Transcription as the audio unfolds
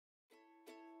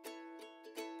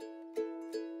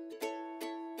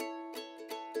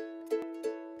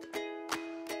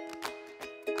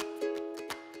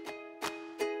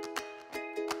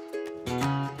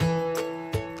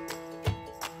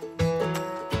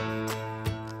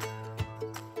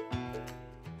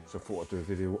So I thought I'd do a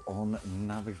video on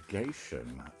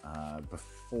navigation.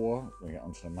 Before we get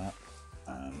onto the map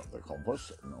and the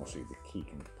compass and obviously the key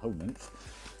components,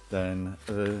 then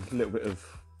a little bit of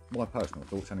my personal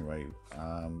thoughts anyway,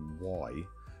 why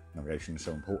navigation is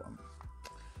so important.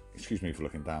 Excuse me for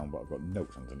looking down, but I've got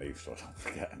notes underneath so I don't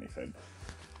forget anything.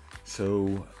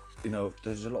 So, you know,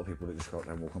 there's a lot of people that just go out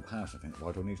there and walking past and think,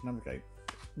 why do I need to navigate?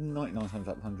 99 times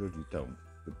out of 100 you don't.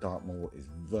 But Dartmoor is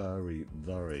very,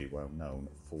 very well known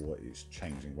for its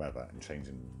changing weather and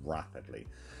changing rapidly.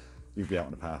 You can be out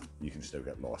on the path, you can still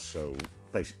get lost. So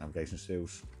basic navigation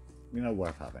skills, you know,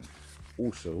 worth having.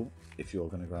 Also, if you're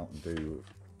going to go out and do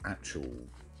actual,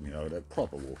 you know, the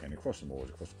proper walking across the moors,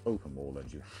 across open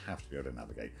moorlands, you have to be able to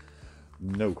navigate.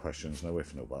 No questions, no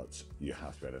ifs, no buts. You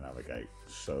have to be able to navigate.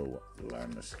 So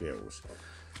learn the skills.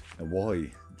 And why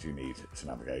do you need to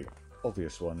navigate?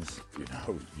 Obvious ones, you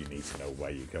know, you need to know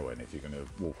where you're going. If you're going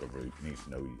to walk a route, you need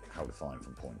to know how to find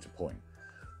from point to point.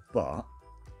 But,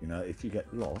 you know, if you get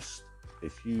lost,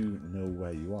 if you know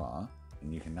where you are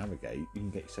and you can navigate, you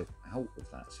can get yourself out of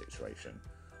that situation.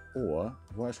 Or,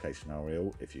 worst case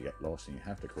scenario, if you get lost and you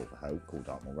have to call for help, call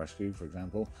Dartmoor Rescue, for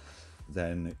example,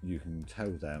 then you can tell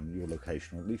them your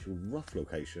location, or at least your rough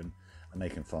location, and they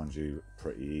can find you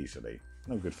pretty easily.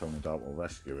 No good phoning Dartmoor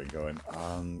Rescue and going,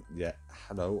 yeah,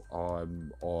 hello,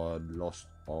 I'm lost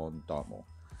on Dartmoor.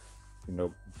 You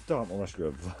know, Dartmoor Rescue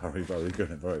are very, very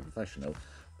good and very professional,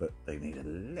 but they need a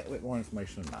little bit more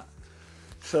information than that.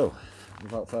 So,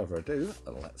 without further ado,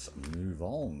 let's move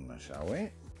on, shall we?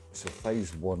 So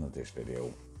phase one of this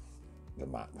video, the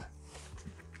map.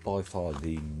 By far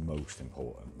the most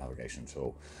important navigation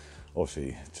tool.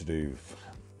 Obviously, to do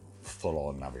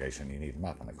full-on navigation, you need a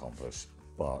map and a compass.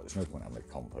 But there's no point having a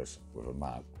compass with a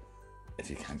map if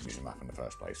you can't use a map in the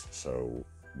first place. So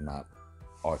map,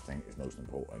 I think, is most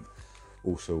important.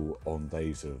 Also, on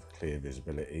days of clear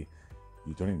visibility,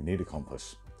 you don't even need a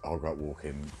compass. I'll go out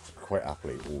walking quite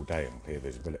happily all day on clear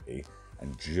visibility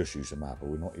and just use a map. I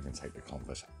will not even take the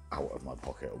compass out of my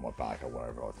pocket or my bag or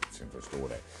wherever I seem to have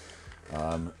stored it.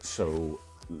 So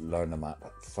learn the map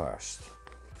first.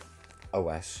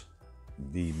 OS,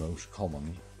 the most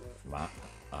common map.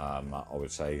 I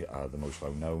would say the most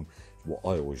well known, is what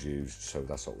I always use, so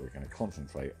that's what we're going to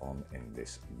concentrate on in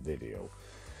this video.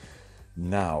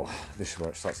 Now, this is where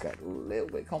it starts to get a little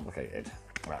bit complicated,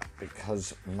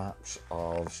 because maps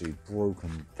are obviously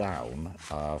broken down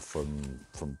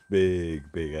from big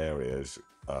areas,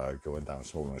 going down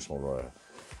smaller and smaller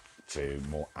to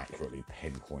more accurately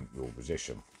pinpoint your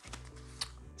position.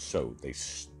 So they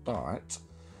start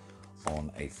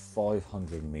on a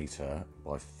 500 meter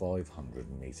by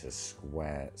 500 meter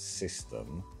square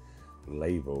system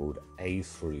labeled A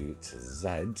through to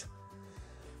Z,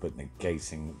 but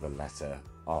negating the letter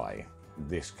I.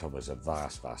 This covers a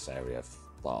vast area,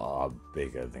 far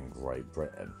bigger than Great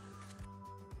Britain.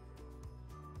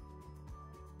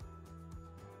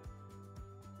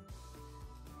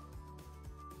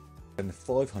 And the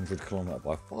 500 kilometre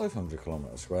by 500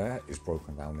 kilometre square is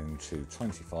broken down into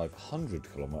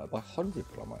 2500 kilometre by 100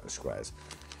 kilometre squares.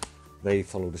 They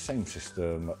follow the same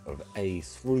system of A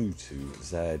through to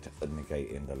Z,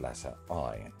 negating the letter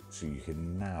I. So you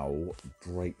can now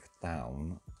break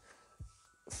down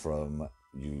from,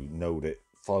 you know that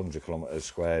 500 kilometres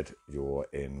squared, you're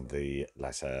in the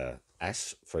letter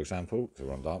S, for example, because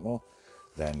we're on Dartmoor.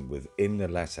 Then within the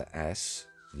letter S,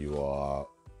 you are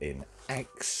in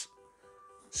X.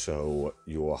 So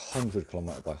your 100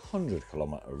 kilometre by 100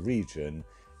 kilometre region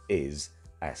is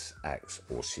SX,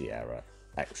 or Sierra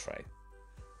X-ray.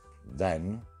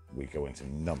 Then we go into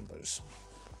numbers.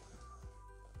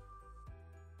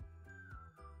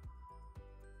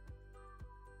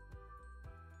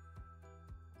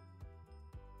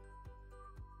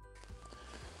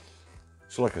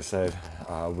 So like I said,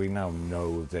 we now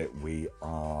know that we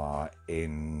are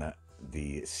in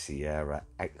the Sierra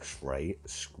X-ray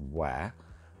square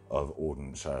of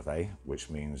Ordnance Survey, which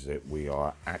means that we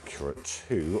are accurate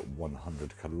to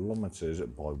 100 kilometres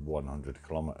by 100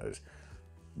 kilometres.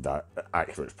 That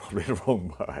accurate is probably the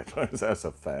wrong word. That's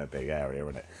a fair big area,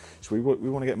 isn't it? So we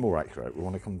want to get more accurate. We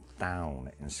want to come down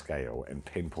in scale and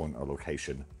pinpoint our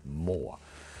location more.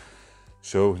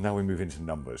 So now we move into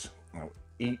numbers. Now,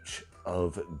 each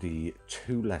of the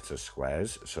two letter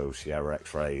squares, so Sierra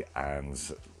X-ray and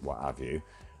what have you,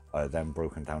 are then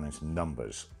broken down into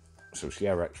numbers. So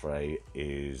Sierra X-ray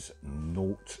is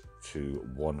 0 to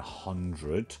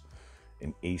 100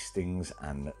 in eastings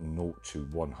and 0 to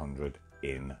 100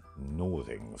 in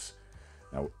northings.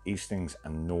 Now, eastings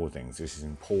and northings, this is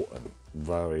important,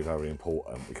 very, very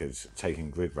important, because taking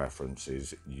grid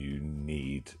references, you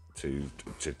need to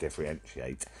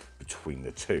differentiate between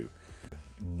the two.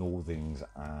 Northings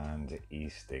and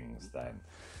eastings then.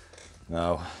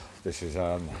 Now, this is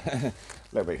a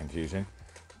little bit confusing,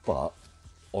 but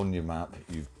on your map,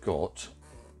 you've got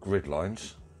grid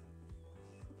lines.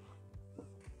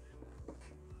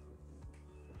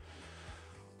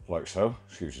 Like so,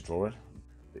 excuse the drawing.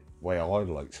 The way I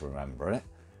like to remember it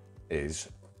is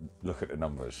look at the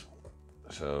numbers.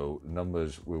 So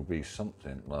numbers will be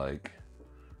something like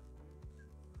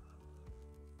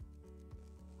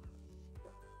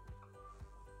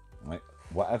right,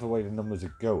 whatever way the numbers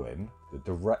are going, the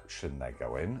direction they're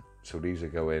going. So these are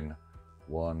going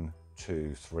 1,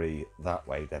 2, 3 that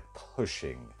way. They're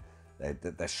pushing.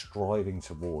 They're striving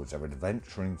towards. They're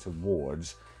adventuring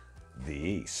towards the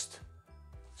east.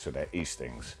 So they're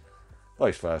eastings.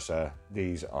 Vice versa,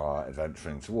 these are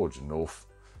adventuring towards the north,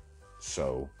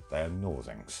 so they're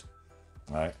northings.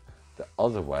 Right? The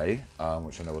other way,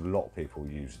 which I know a lot of people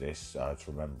use this to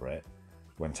remember it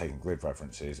when taking grid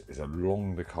references, is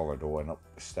along the corridor and up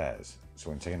the stairs.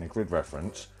 So when taking a grid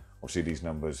reference, obviously these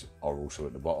numbers are also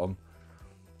at the bottom.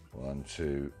 1,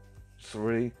 2,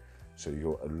 3. So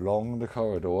you're along the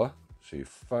corridor. So your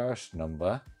first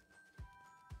number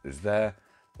is there.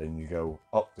 Then you go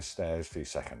up the stairs for your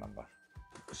second number.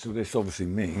 So this obviously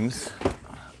means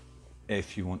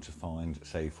if you want to find,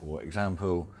 say for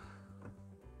example,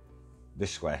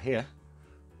 this square here,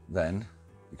 then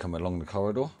you come along the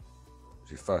corridor.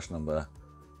 So your first number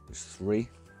is 3.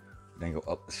 Then go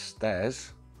up the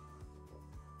stairs.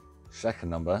 Second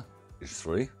number is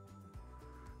 3.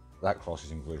 That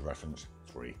crosses in grid reference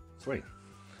 3, 3.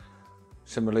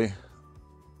 Similarly,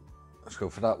 let's go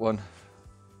for that one.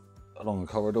 Along the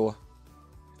corridor,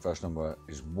 first number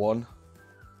is 1.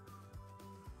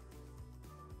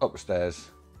 Up the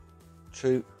stairs,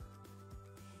 2.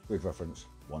 Grid reference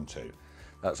 1, 2.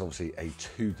 That's obviously a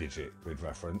 2-digit grid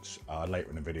reference. Later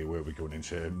in the video, we'll be going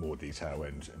into more detail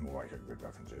and more accurate grid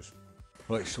references.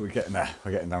 Right, so we're getting there.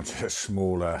 We're getting down to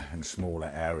smaller and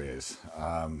smaller areas.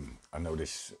 I know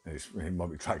this it might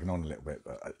be dragging on a little bit,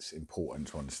 but it's important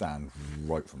to understand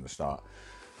right from the start,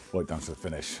 right down to the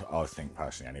finish, I think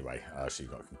personally anyway, so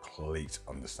you've got a complete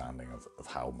understanding of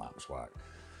how maps work.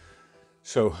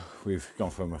 So we've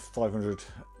gone from a 500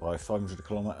 by 500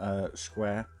 kilometre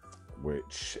square,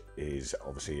 which is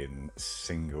obviously in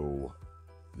single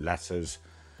letters.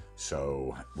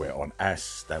 So we're on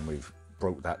S, then we've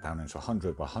broke that down into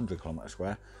 100 by 100 kilometre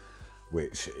square,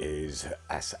 which is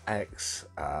SX,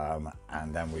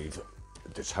 and then we've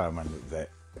determined that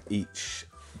each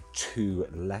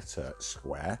 2-letter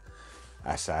square,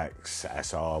 SX,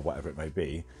 SR, whatever it may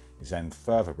be, is then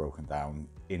further broken down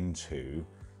into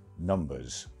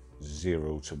numbers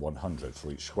 0 to 100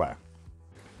 for each square.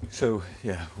 So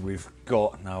yeah, we've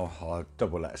got now our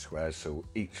double letter squares, so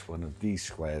each one of these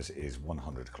squares is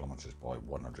 100 kilometers by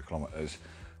 100 kilometers,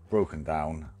 broken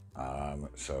down,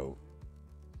 so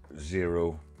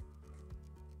 0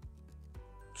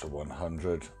 to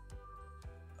 100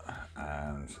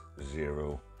 and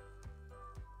 0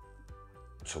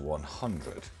 to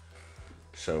 100.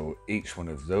 So each one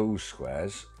of those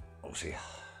squares obviously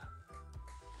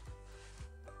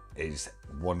is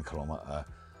 1 kilometer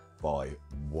by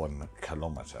 1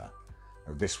 kilometer.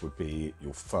 Now this would be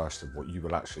your first of what you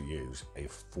will actually use, a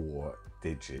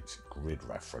 4-digit grid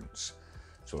reference.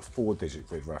 So a 4-digit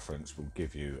grid reference will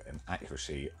give you an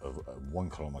accuracy of 1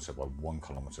 kilometer by 1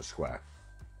 kilometer square.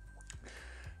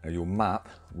 Now your map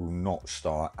will not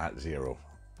start at 0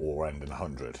 or end in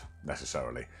 100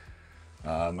 necessarily.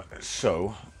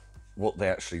 So what they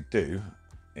actually do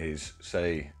is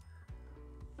say,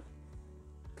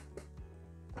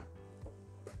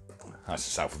 that's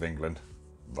the south of England,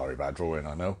 very bad drawing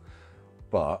I know,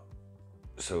 but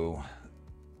so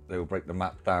they will break the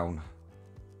map down.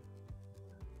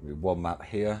 There'll be one map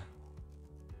here,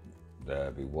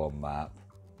 there'll be one map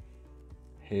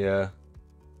here,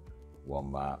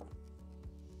 one map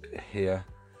here,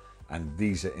 and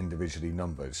these are individually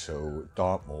numbered. So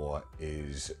Dartmoor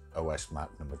is OS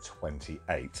map number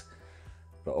 28,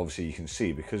 but obviously you can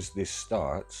see because this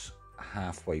starts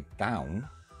halfway down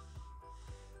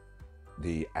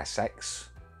the SX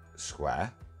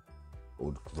square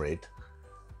or grid,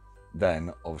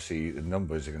 then obviously the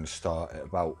numbers are going to start at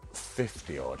about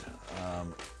 50 odd.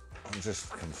 I'll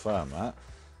just confirm that.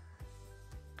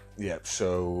 Yep,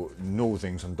 so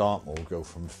Northings and Dartmoor go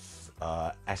from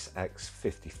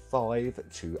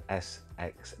SX55 to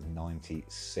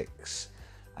SX96,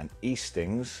 and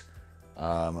Eastings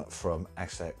from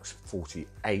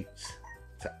SX48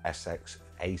 to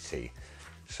SX80.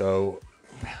 So,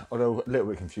 although a little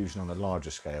bit confusing on a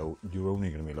larger scale, you're only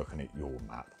going to be looking at your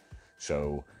map.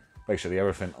 So, basically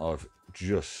everything I've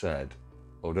just said,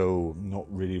 although not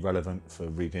really relevant for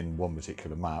reading one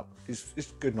particular map, is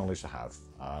good knowledge to have.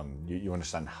 You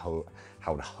understand how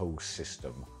the whole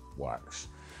system works.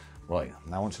 Right,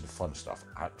 now onto the fun stuff,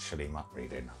 actually map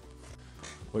reading.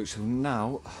 Right, so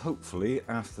now, hopefully,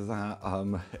 after that,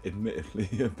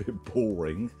 admittedly a bit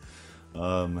boring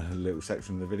little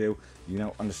section of the video, you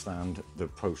now understand the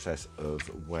process of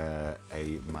where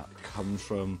a map comes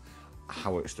from,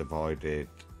 how it's divided,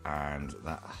 and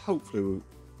that hopefully will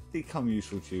become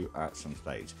useful to you at some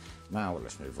stage. Now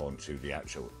let's move on to the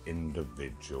actual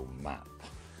individual map.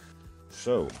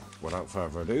 So, without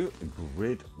further ado,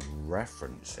 grid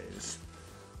references.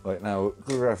 Right, now,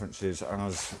 grid references,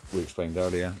 as we explained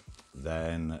earlier,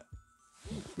 then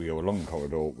we go along the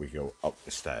corridor, we go up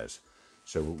the stairs.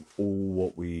 So all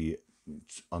what we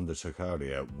undertook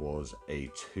earlier was a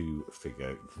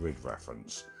two-figure grid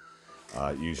reference,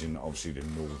 using obviously the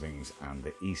northings and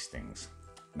the eastings.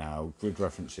 Now, grid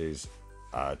references,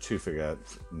 two-figure,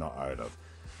 not heard of,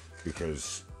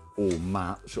 because all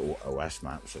maps, or OS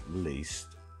maps at least,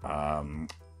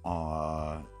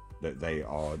 they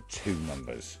are two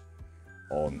numbers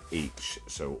on each.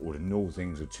 So all the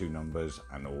northings are two numbers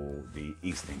and all the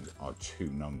eastings are two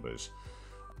numbers.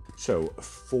 So a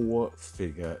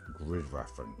four-figure grid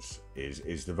reference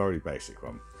is the very basic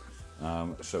one.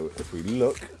 So if we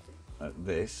look at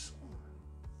this,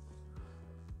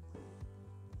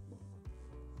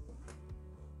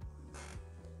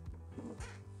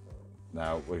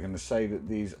 now we're going to say that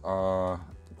these are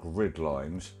grid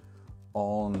lines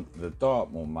on the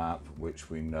Dartmoor map, which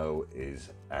we know is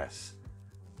SX.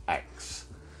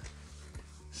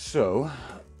 So,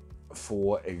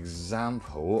 for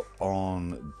example,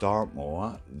 on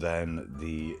Dartmoor, then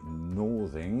the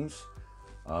northings,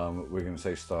 we're going to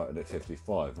say started at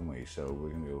 55, aren't we? So we're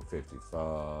going to go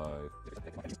 55.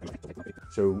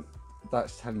 So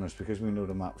that's telling us, because we know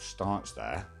the map starts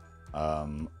there,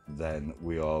 then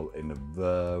we are in the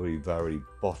very, very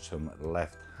bottom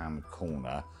left-hand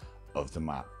corner of the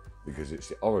map, because it's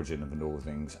the origin of the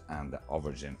northings and the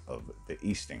origin of the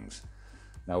eastings.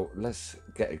 Now let's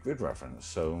get a grid reference.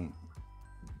 So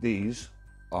these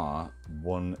are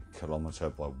 1 kilometer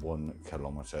by 1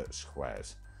 kilometer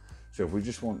squares. So if we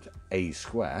just want a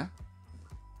square,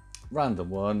 random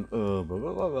one,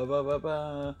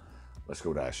 let's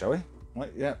go there, shall we?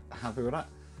 Right, yeah, happy with that.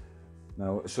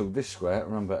 Now, so this square,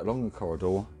 remember, along the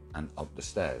corridor and up the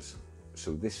stairs.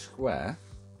 So this square,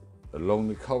 along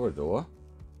the corridor,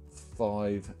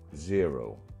 50.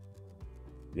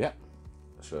 Yep.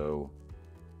 So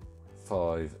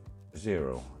 50,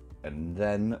 and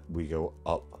then we go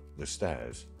up the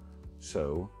stairs.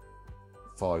 So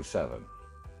 57.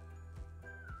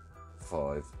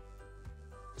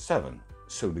 57.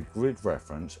 So the grid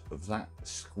reference of that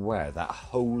square, that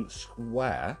whole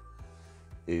square,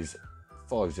 is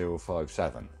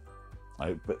 5057.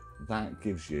 Right? But that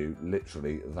gives you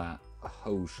literally that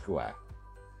whole square,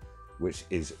 which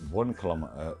is 1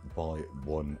 kilometer by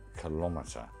 1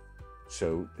 kilometer.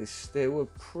 So it's still a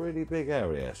pretty big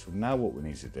area. So now what we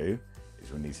need to do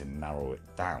is we need to narrow it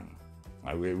down.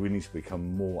 Right? We need to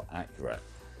become more accurate.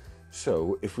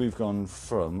 So if we've gone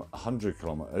from 100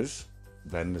 kilometers,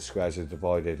 then the squares are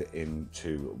divided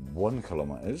into 1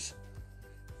 kilometers.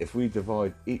 If we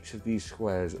divide each of these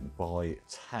squares by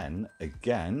 10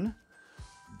 again,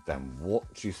 then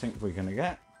what do you think we're going to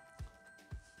get?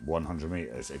 100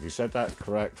 meters. If you said that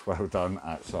correct, well done,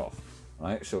 hats off.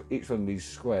 Right, so each one of these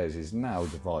squares is now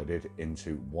divided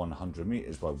into 100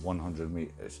 meters by 100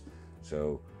 meters.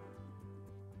 So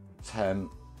 10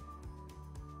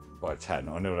 by 10.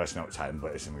 I know that's not 10,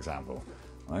 but it's an example.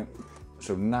 Right.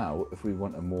 So now, if we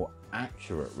want a more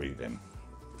accurate reading,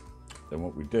 then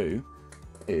what we do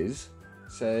is,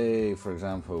 say, for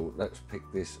example, let's pick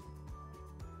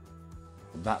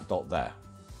that dot there.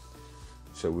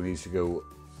 So we need to go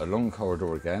along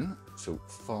corridor again. So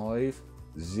 50.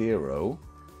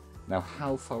 Now,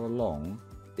 how far along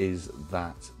is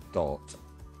that dot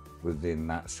within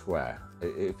that square?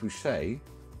 If we say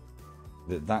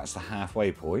that that's the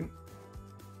halfway point,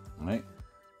 right?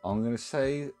 I'm going to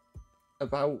say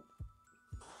about,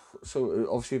 so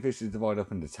obviously if this is divided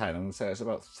up into 10, I'm going to say it's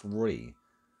about 3.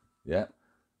 Yeah.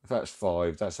 If that's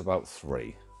 5, that's about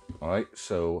 3. All right.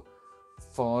 So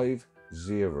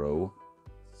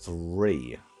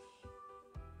 503.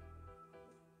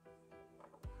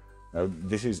 Now,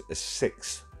 this is a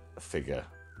 6-figure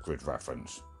grid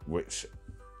reference, which,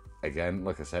 again,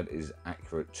 like I said, is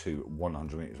accurate to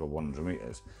 100 meters or 100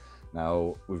 meters.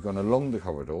 Now we've gone along the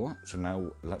corridor, so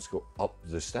now let's go up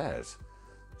the stairs.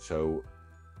 So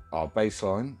our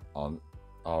baseline on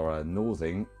our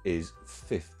northing is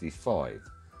 55,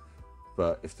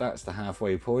 but if that's the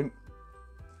halfway point,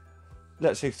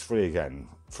 let's say 3 again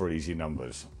for easy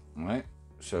numbers. All right,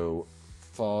 so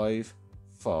 5,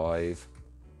 5,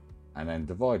 and then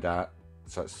divide that,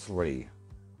 so it's 3.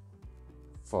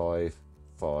 5,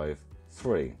 5,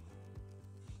 3.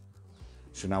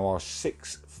 So now our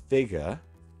 6-figure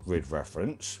grid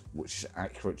reference, which is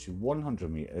accurate to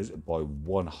 100 meters by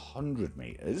 100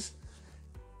 meters,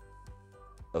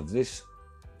 of this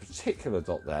particular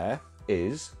dot there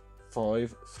is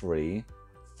 5, 3,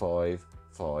 5,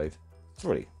 5,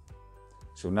 3.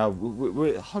 So now we're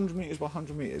at 100 meters by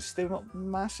 100 meters. Still not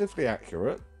massively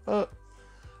accurate, but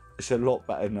it's a lot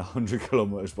better than 100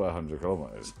 kilometers by 100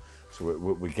 kilometers. So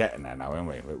we're getting there now, aren't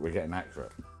we? We're getting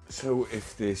accurate. So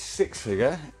if the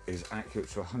 6-figure is accurate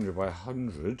to 100 by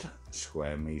 100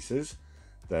 square meters,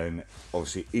 then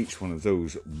obviously each one of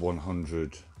those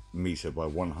 100 meter by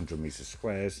 100 meter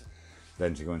squares,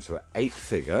 then to go into an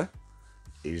 8-figure,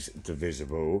 is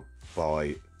divisible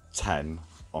by 10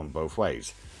 on both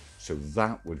ways. So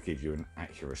that would give you an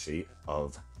accuracy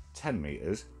of 10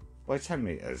 meters by 10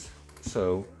 meters.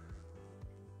 So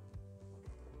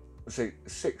say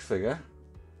 6-figure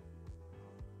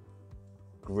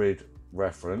grid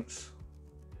reference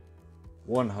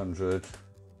 100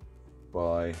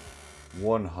 by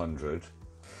 100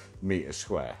 meters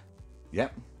square.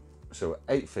 Yep. So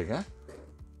 8-figure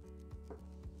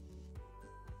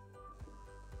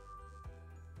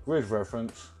grid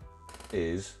reference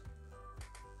is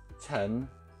 10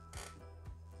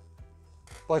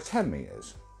 by 10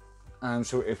 meters. And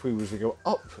so if we was to go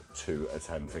up to a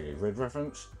 10-figure grid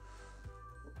reference,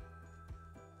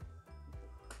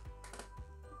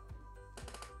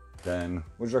 then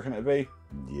what do you reckon it'd be?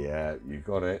 Yeah, you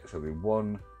got it. So it'll be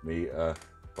 1 meter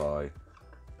by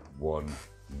 1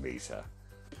 meter.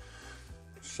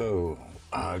 So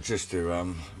just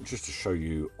to show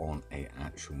you on a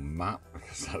actual map,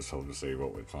 because that's obviously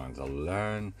what we're trying to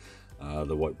learn.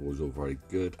 The whiteboard's all very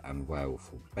good and well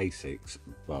for basics,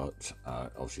 but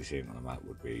obviously seeing it on a map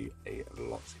would be a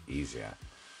lot easier.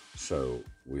 So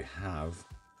we have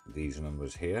these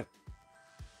numbers here,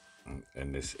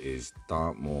 and this is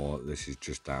Dartmoor. This is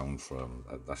just down from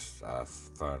that's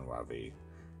Fernwavi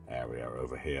area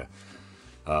over here,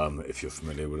 if you're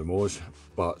familiar with the moors.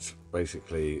 But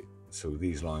basically, so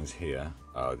these lines here,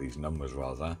 these numbers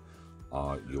rather,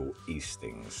 are your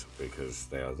eastings, because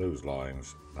they are those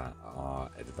lines that are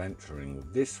adventuring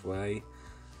this way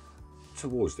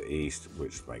towards the east,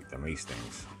 which make them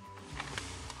eastings.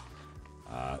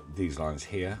 These lines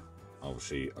here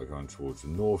obviously are going towards the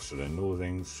north, so they're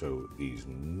northings, so these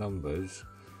numbers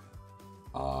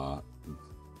are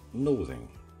northing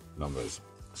numbers.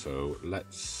 So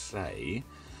let's say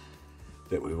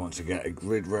that we want to get a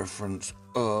grid reference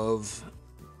of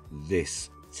this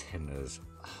tinner's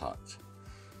hut.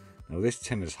 Now this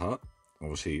tinner's hut,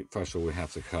 obviously first of all we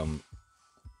have to come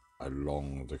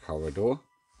along the corridor,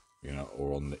 you know,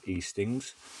 or on the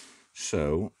eastings,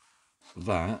 so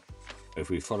that if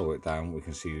we follow it down we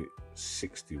can see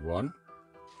 61,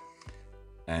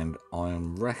 and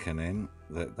I'm reckoning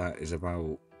that that is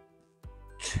about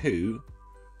 2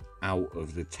 out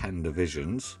of the 10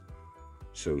 divisions,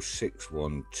 so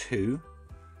 612,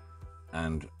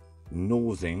 and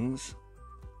northings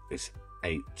is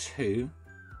 82,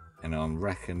 and I'm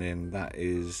reckoning that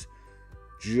is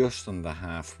just under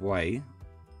halfway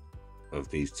of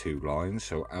these 2 lines.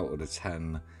 So out of the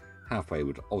 10, halfway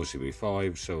would obviously be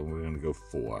 5, so we're going to go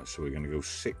 4. So we're going to go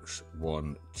 6,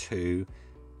 1, 2,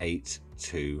 8,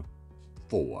 2,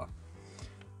 4.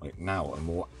 Right, now a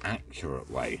more accurate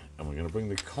way, and we're going to bring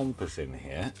the compass in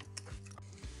here.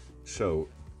 So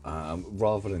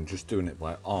rather than just doing it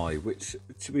by eye, which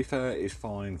to be fair is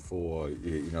fine for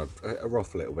you know a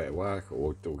rough little bit of work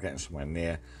or getting somewhere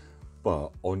near,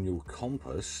 but on your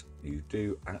compass you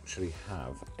do actually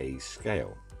have a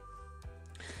scale.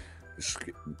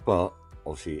 But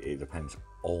obviously it depends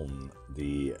on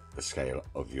the scale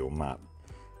of your map.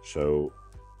 So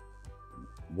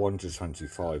 1 to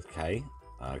 25k,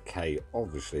 k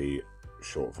obviously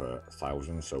short for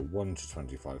 1,000, so 1 to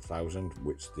 25,000,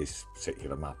 which this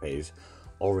particular map is.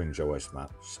 Orange OS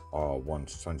maps are 1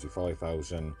 to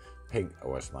 25,000, pink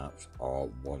OS maps are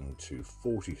 1 to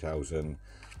 40,000.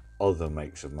 Other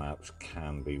makes of maps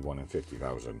can be 1 in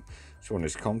 50,000. So on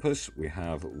this compass we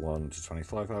have 1 to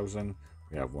 25,000,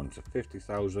 we have 1 to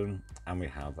 50,000, and we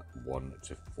have 1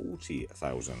 to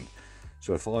 40,000.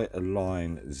 So if I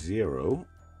align 0,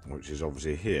 which is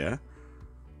obviously here,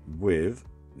 with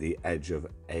the edge of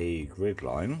a grid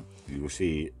line, you will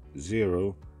see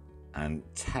 0 and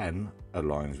 10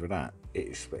 aligns with that. It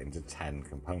is split into 10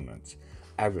 components.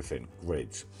 Everything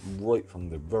grids right from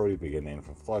the very beginning,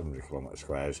 from 500 kilometer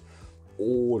squares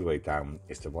all the way down.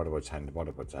 It's divided by 10,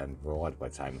 divided by 10, divided by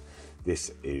 10. This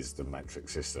is the metric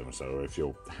system. So if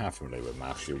you're half familiar with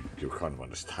maths, you'll kind of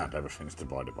understand everything's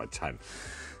divided by 10.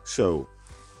 So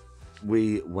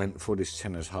we went for this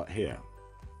tinner's hut here.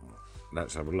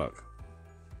 Let's have a look.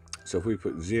 So if we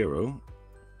put 0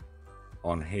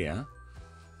 on here,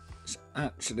 it's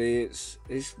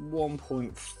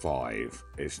 1.5.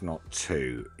 It's not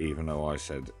 2, even though I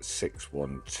said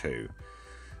 612.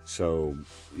 So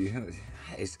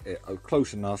it's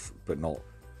close enough, but not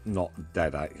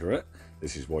dead accurate.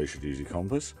 This is why you should use your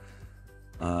compass.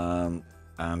 And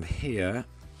here,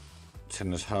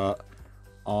 Tinner's Hut,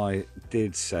 I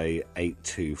did say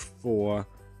 824,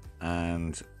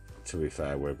 and to be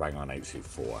fair, we're bang on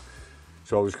 824.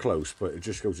 So I was close, but it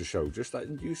just goes to show, just that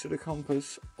use of the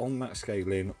compass on that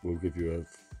scaling will give you a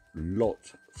lot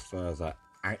further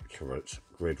accurate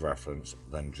grid reference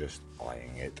than just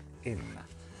eyeing it in.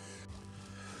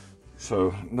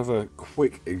 So another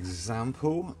quick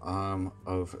example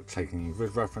of taking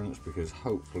grid reference, because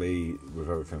hopefully with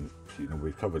everything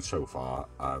we've covered so far,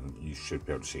 you should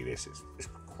be able to see this. It's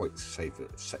quite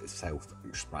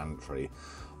self-explanatory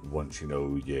once you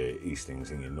know your eastings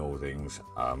and your northings,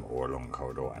 or along the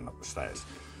corridor and up the stairs.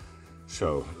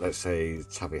 So let's say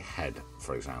Tavy Head,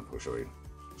 for example, shall we?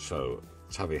 So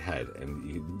Tavy Head, and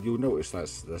you'll notice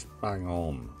that's bang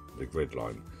on the grid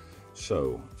line.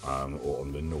 So, or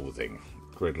on the northing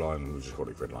grid line, we'll just call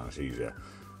it grid line, it's easier.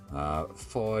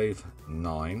 5,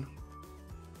 9,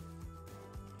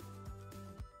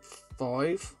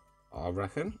 5, I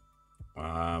reckon.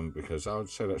 Because I would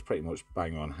say that's pretty much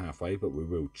bang on halfway, but we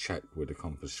will check with the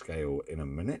compass scale in a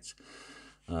minute.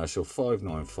 So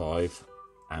 595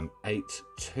 and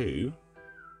 82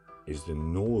 is the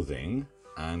northing,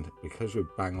 and because we're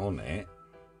bang on it,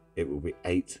 it will be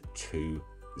 820.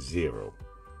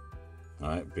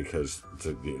 Right, because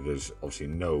there's obviously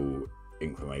no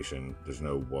inclination, there's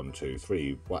no 1, 2,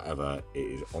 3, whatever, it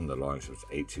is on the line, so it's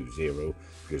 820,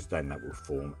 because then that will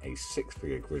form a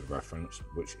 6-figure grid reference,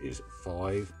 which is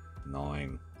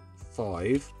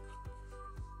 595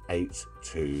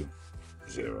 820.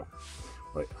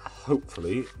 Right,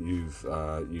 hopefully you've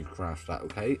grasped that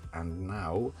okay, and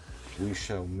now we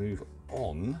shall move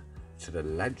on to the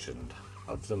legend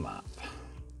of the map.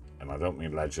 And I don't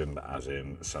mean legend as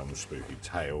in some spooky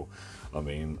tale, I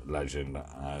mean legend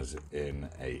as in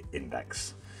a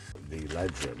index. The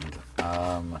legend,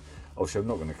 obviously I'm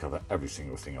not going to cover every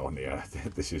single thing on here.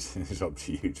 This is up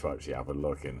to you to actually have a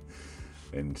look and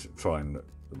try and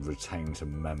retain to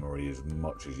memory as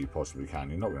much as you possibly can.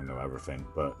 You're not going to know everything,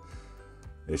 but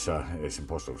it's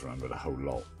impossible to remember the whole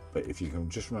lot. But if you can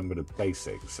just remember the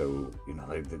basics, so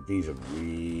these are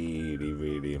really,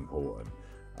 really important.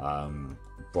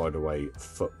 By the way,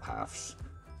 footpaths,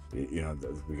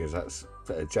 because that's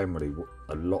generally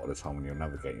a lot of the time when you're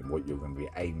navigating what you're going to be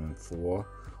aiming for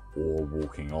or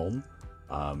walking on.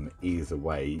 Either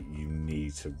way, you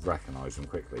need to recognize them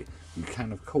quickly. You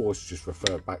can of course just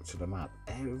refer back to the map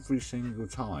every single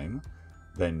time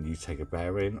then you take a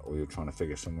bearing or you're trying to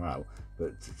figure somewhere out,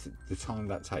 but the time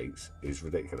that takes is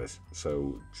ridiculous.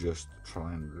 So just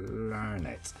try and learn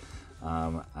it.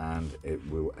 And it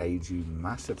will aid you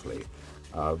massively.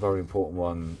 Very important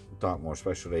one, Dartmoor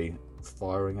especially,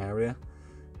 firing area.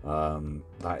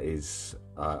 That is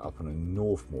up on the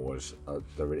North Moors.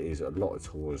 There is a lot of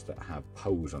tours that have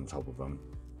poles on top of them.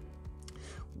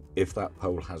 If that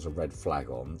pole has a red flag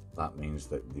on, that means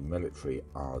that the military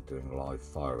are doing live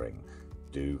firing.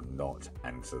 Do not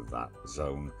enter that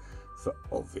zone for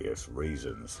obvious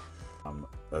reasons.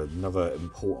 Another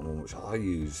important one which I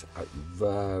use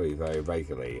very, very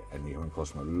regularly, and you come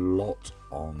across them a lot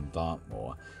on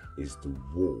Dartmoor, is the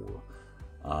wall.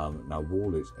 Now,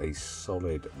 wall is a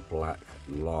solid black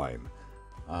line.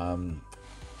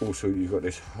 Also, you've got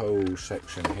this whole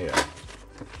section here.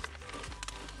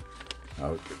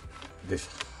 This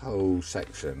whole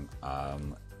section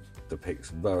depicts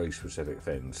very specific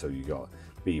things. So you got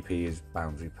BP is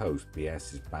boundary post,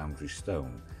 BS is boundary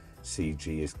stone,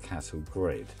 CG is cattle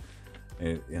grid.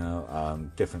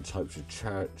 Different types of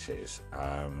churches,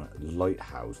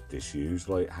 lighthouse, disused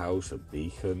lighthouse, a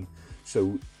beacon.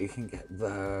 So it can get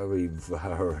very,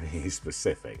 very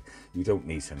specific. You don't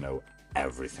need to know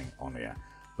everything on here,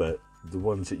 but the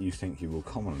ones that you think you will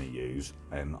commonly use,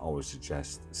 and I would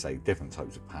suggest, say, different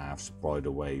types of paths,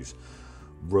 bridleways,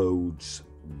 roads,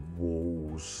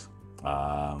 walls,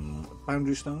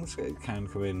 boundary stones, it can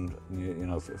come in, you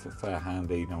know, for fair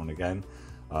handy now and again.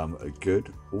 Are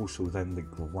good. Also then the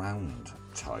ground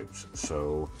types.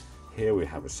 So here we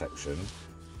have a section,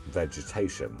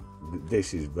 vegetation.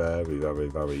 This is very, very,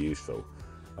 very useful.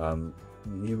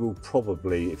 You will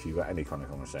probably, if you've got any kind of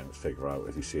common sense, figure out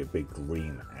if you see a big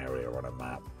green area on a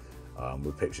map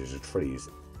with pictures of trees,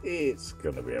 it's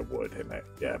going to be a wood, isn't it?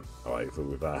 Yeah, all right,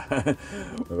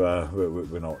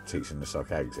 we're not teaching to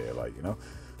suck eggs here, like, you know.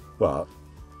 But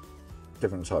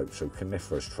different types, so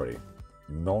coniferous tree,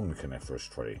 non-coniferous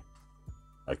tree,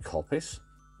 a coppice,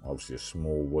 obviously a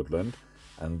small woodland,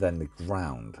 and then the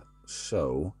ground.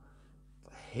 So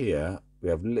here we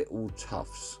have little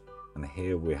tufts, and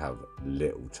here we have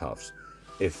little tufts.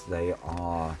 If they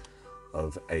are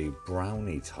of a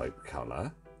browny type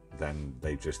colour, then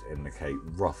they just indicate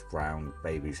rough ground,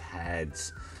 babies'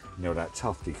 heads, you know, that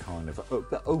tufty kind of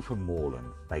open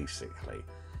moorland, basically.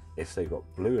 If they've got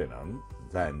blue in them,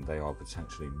 then they are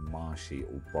potentially marshy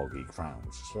or boggy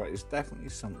grounds. So it's definitely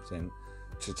something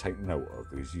to take note of,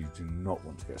 because you do not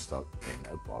want to get stuck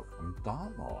in a bog on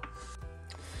Dartmoor.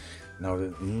 Now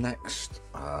the next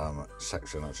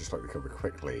section I'd just like to cover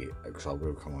quickly, because I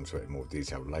will come on to it in more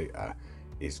detail later,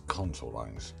 is contour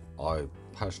lines. I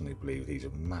personally believe these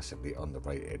are massively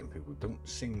underrated and people don't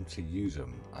seem to use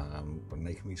them when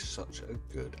they can be such a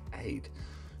good aid.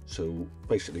 So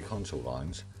basically contour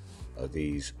lines are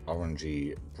these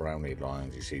orangey browny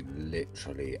lines you see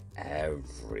literally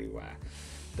everywhere.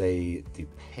 They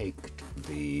depict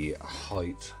the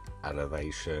height,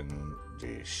 elevation,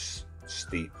 the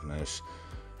steepness,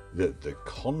 the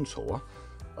contour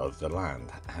of the land,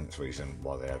 hence the reason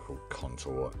why they are called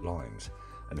contour lines.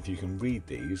 And if you can read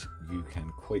these, you can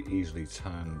quite easily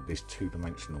turn this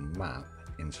two-dimensional map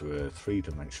into a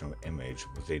three-dimensional image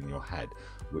within your head,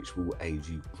 which will aid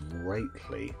you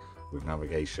greatly with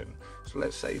navigation. So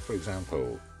let's say, for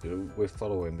example, we're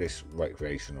following this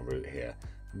recreational route here,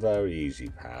 very easy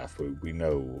path. We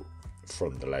know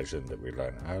from the legend that we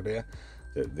learned earlier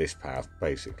that this path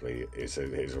basically is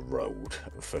a road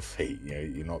for feet. You know,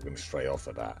 you're not going to stray off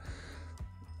of that.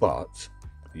 But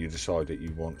you decide that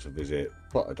you want to visit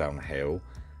Butterdown Hill,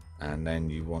 and then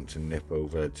you want to nip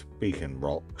over to Beacon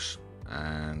Rocks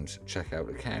and check out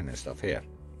the cairn and stuff here.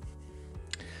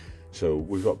 So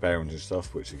we've got bearings and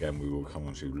stuff, which again we will come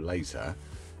on to later,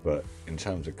 but in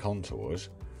terms of contours,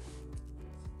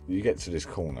 you get to this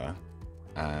corner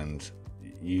and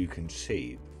you can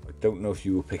see, I don't know if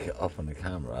you will pick it up on the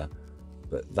camera,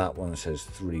 but that one says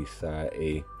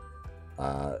 330,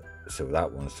 so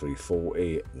that one's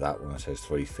 340, that one says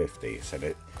 350, so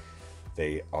that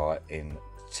they are in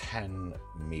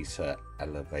 10-meter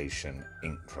elevation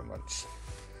increments.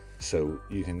 So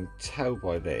you can tell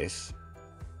by this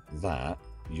that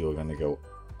you're going to go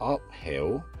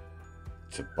uphill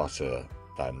to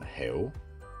Butterdown Hill.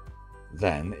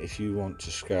 Then if you want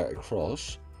to skirt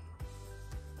across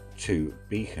to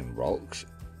Beacon Rocks,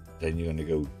 then you're going to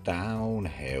go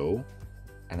downhill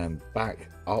and then back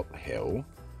uphill.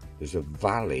 There's a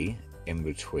valley in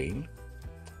between,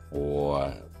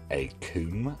 or a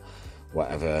coombe,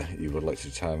 whatever you would like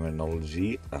to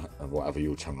terminology, whatever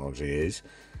your terminology is.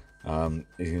 You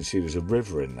can see there's a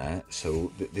river in there.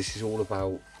 So this is all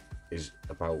about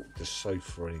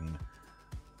deciphering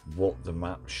what the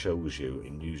map shows you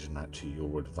and using that to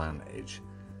your advantage.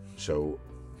 So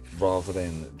rather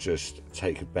than just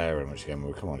take a bearing, which again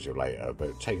we'll come on to later,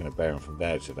 but taking a bearing from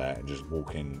there to there and just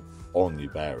walking on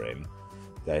your bearing,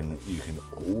 then you can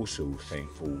also think,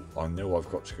 well, I know I've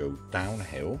got to go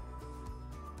downhill,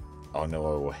 I know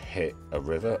I will hit a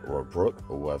river or a brook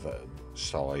or whatever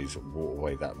size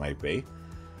waterway that may be,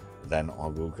 then I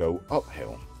will go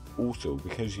uphill. Also,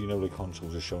 because you know the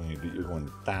consoles are showing you that you're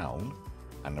going down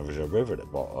and there is a river at the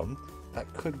bottom,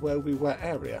 that could well be wet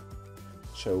area.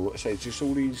 So it's just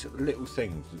all these little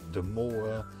things. The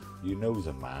more you know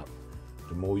the map,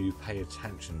 the more you pay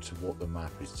attention to what the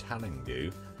map is telling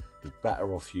you, the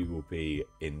better off you will be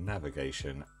in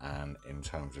navigation and in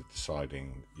terms of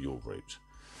deciding your route.